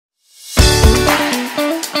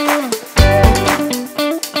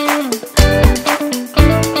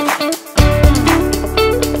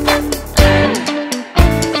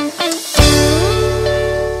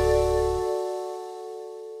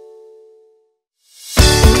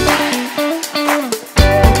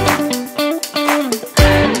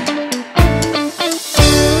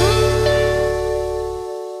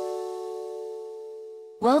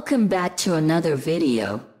Welcome back to another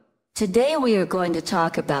video. Today we are going to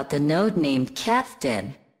talk about the node named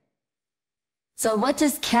CATVITON. So what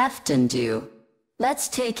does CATVITON do? Let's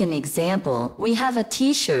take an example. We have a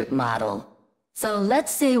t-shirt model. So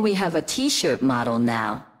let's say we have a t-shirt model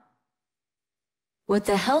now. With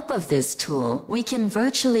the help of this tool, we can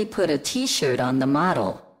virtually put a t-shirt on the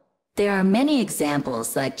model. There are many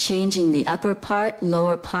examples like changing the upper part,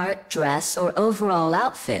 lower part, dress, or overall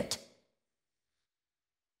outfit.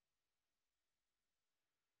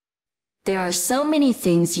 There are so many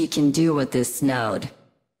things you can do with this node.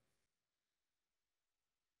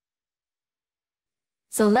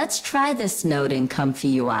 So let's try this node in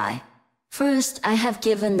ComfyUI. First, I have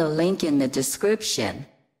given the link in the description.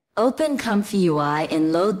 Open ComfyUI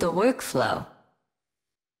and load the workflow.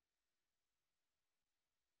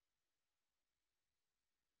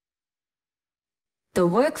 The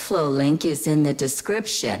workflow link is in the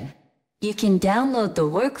description. You can download the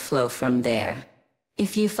workflow from there.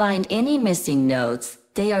 If you find any missing nodes,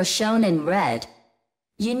 they are shown in red.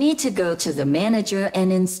 You need to go to the manager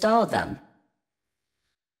and install them.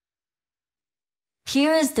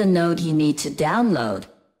 Here is the node you need to download.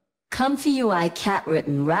 ComfyUI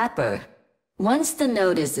CATVITON wrapper. Once the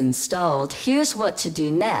node is installed, here's what to do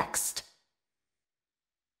next.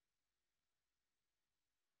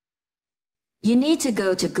 You need to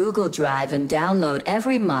go to Google Drive and download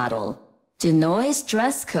every model. Denoise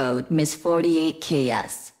dress code Miss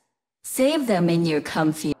 48KS. Save them in your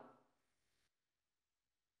Comfy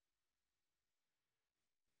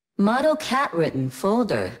Model CATVITON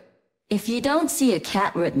folder. If you don't see a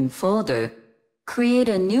CATVITON folder, create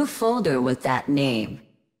a new folder with that name.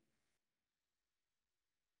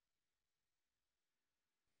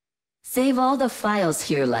 Save all the files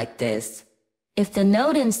here like this. If the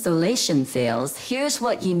node installation fails, here's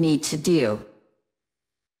what you need to do.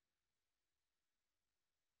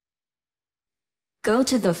 Go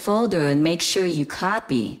to the folder and make sure you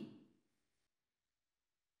copy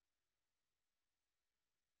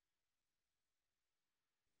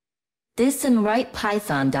this and write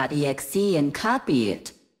python.exe and copy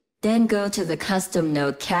it. Then go to the custom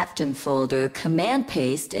node CATVITON folder, command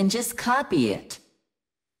paste, and just copy it.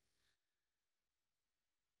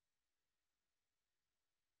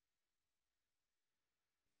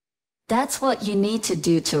 That's what you need to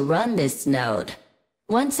do to run this node.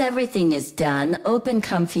 Once everything is done, open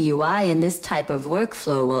ComfyUI and this type of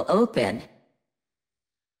workflow will open.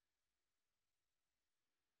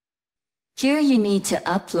 Here you need to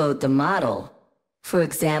upload the model. For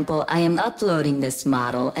example, I am uploading this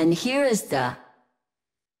model and here is the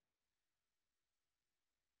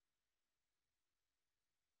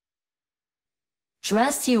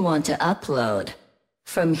dress you want to upload.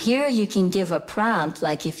 From here you can give a prompt,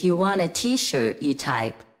 like if you want a t-shirt, you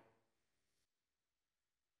type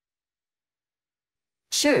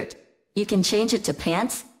shirt. You can change it to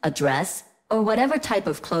pants, a dress, or whatever type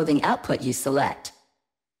of clothing output you select.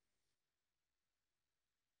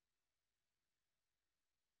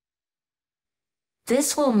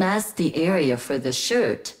 This will mask the area for the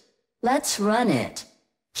shirt. Let's run it.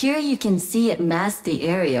 Here you can see it masks the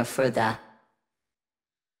area for the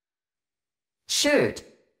shirt.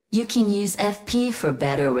 You can use FP for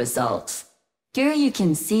better results. Here you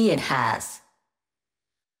can see it has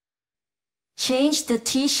changed the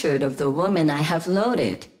t-shirt of the woman I have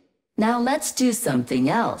loaded. Now let's do something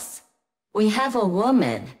else. We have a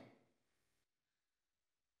woman.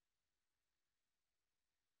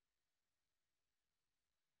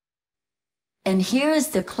 And here is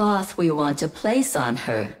the cloth we want to place on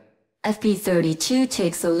her. FP32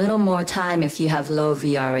 takes a little more time if you have low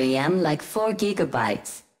VRAM, like 4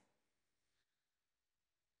 GB.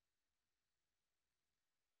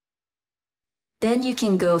 Then you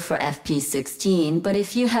can go for FP16, but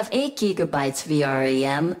if you have 8 GB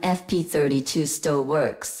VRAM, FP32 still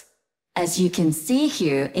works. As you can see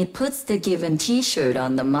here, it puts the given t-shirt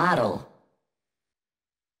on the model.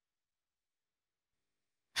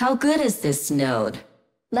 How good is this node?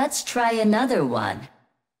 Let's try another one.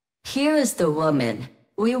 Here is the woman.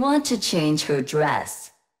 We want to change her dress.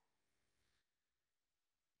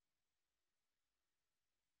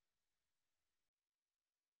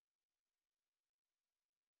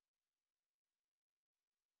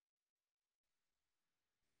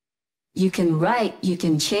 You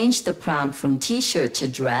can change the prompt from t-shirt to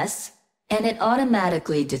dress, and it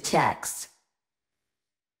automatically detects.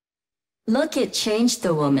 Look, it changed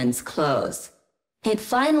the woman's clothes. It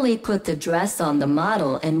finally put the dress on the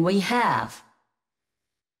model and we have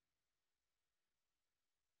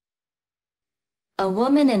a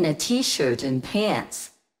woman in a t-shirt and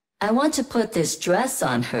pants. I want to put this dress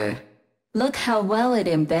on her. Look how well it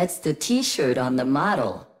embeds the t-shirt on the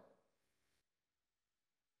model.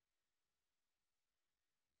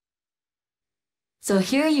 So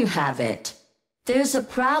here you have it. There's a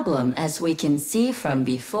problem, as we can see from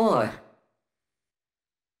before.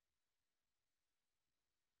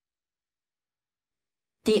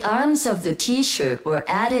 The arms of the t-shirt were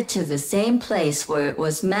added to the same place where it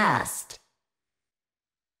was masked.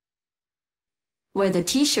 Where the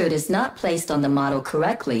t-shirt is not placed on the model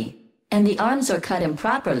correctly, and the arms are cut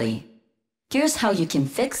improperly. Here's how you can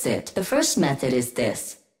fix it. The first method is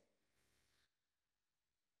this.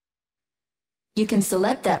 You can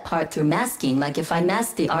select that part through masking, like if I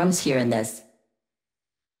mask the arms here in this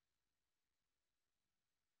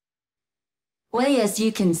way. As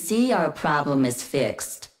you can see, our problem is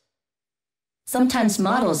fixed. Sometimes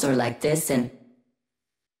models are like this and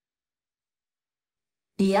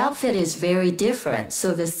the outfit is very different,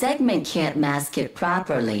 so the segment can't mask it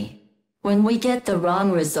properly. When we get the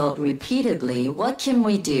wrong result repeatedly, what can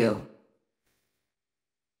we do?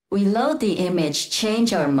 We load the image,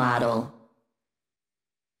 change our model.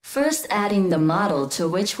 First adding the model to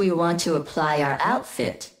which we want to apply our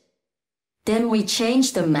outfit. Then we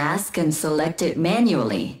change the mask and select it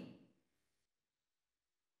manually.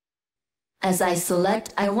 As I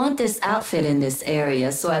select, I want this outfit in this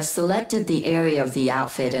area, so I've selected the area of the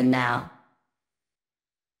outfit, and now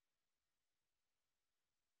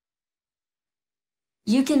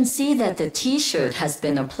you can see that the t-shirt has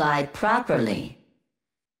been applied properly.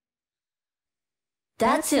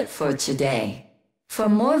 That's it for today. For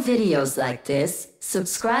more videos like this,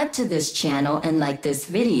 subscribe to this channel and like this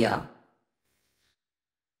video.